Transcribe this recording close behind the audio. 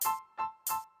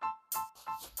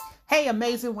Hey,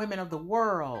 amazing women of the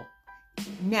world.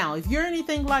 Now, if you're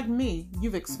anything like me,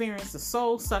 you've experienced the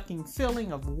soul-sucking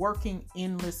feeling of working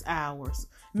endless hours,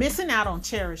 missing out on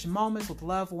cherished moments with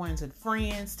loved ones and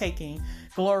friends, taking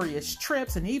glorious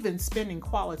trips, and even spending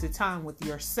quality time with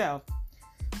yourself.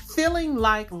 Feeling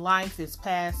like life is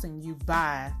passing you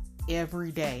by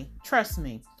every day. Trust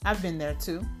me, I've been there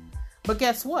too. But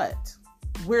guess what?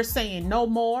 We're saying no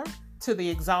more to the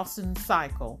exhausting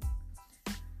cycle.